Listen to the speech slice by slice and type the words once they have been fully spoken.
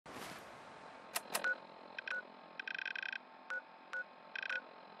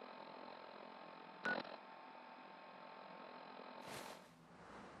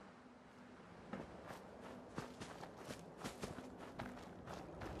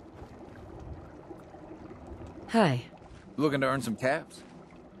Hi. Looking to earn some caps?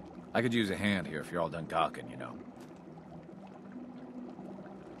 I could use a hand here if you're all done gawking, you know.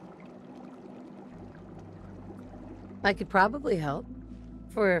 I could probably help.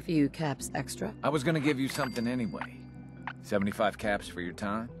 For a few caps extra. I was gonna give you something anyway. 75 caps for your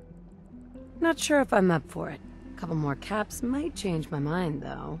time? Not sure if I'm up for it. A couple more caps might change my mind,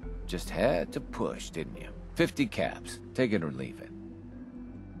 though. Just had to push, didn't you? 50 caps. Take it or leave it.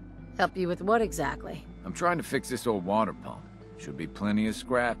 Help you with what exactly? I'm trying to fix this old water pump. Should be plenty of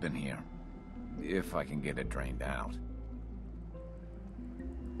scrap in here. If I can get it drained out.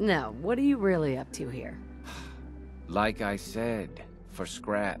 No, what are you really up to here? Like I said, for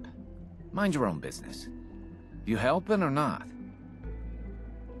scrap. Mind your own business. You helping or not?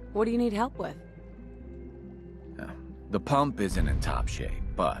 What do you need help with? The pump isn't in top shape,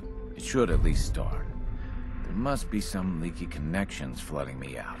 but it should at least start. There must be some leaky connections flooding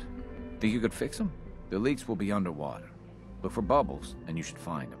me out. Think you could fix them? The leaks will be underwater. Look for bubbles, and you should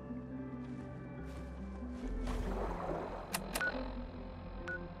find them.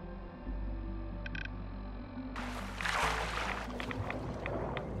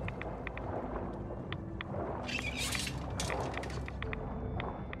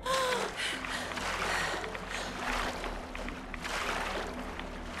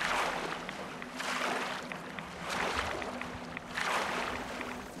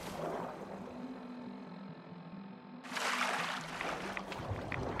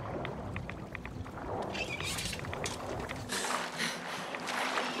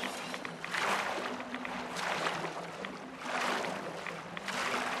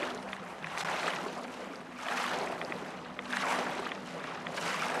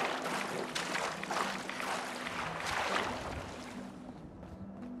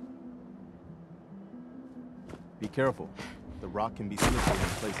 Be careful. The rock can be slippery in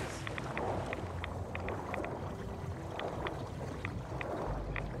places.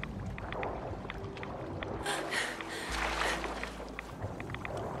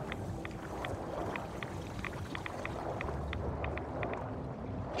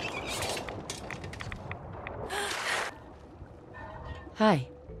 Hi.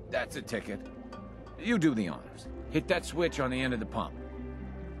 That's a ticket. You do the honors. Hit that switch on the end of the pump.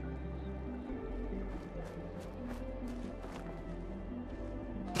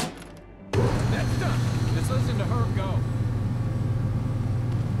 That's done. Just listen to her go.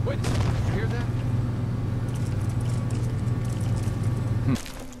 Wait, you hear that?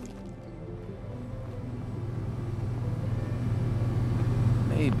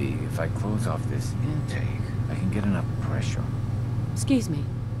 Maybe if I close off this intake, I can get enough pressure. Excuse me.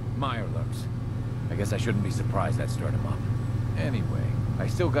 Mirelurks. I guess I shouldn't be surprised that stirred him up. Anyway, I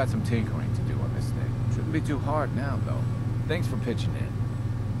still got some tinkering to do on this thing. Shouldn't be too hard now, though. Thanks for pitching in.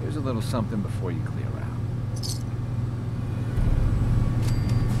 Here's a little something before you clear out.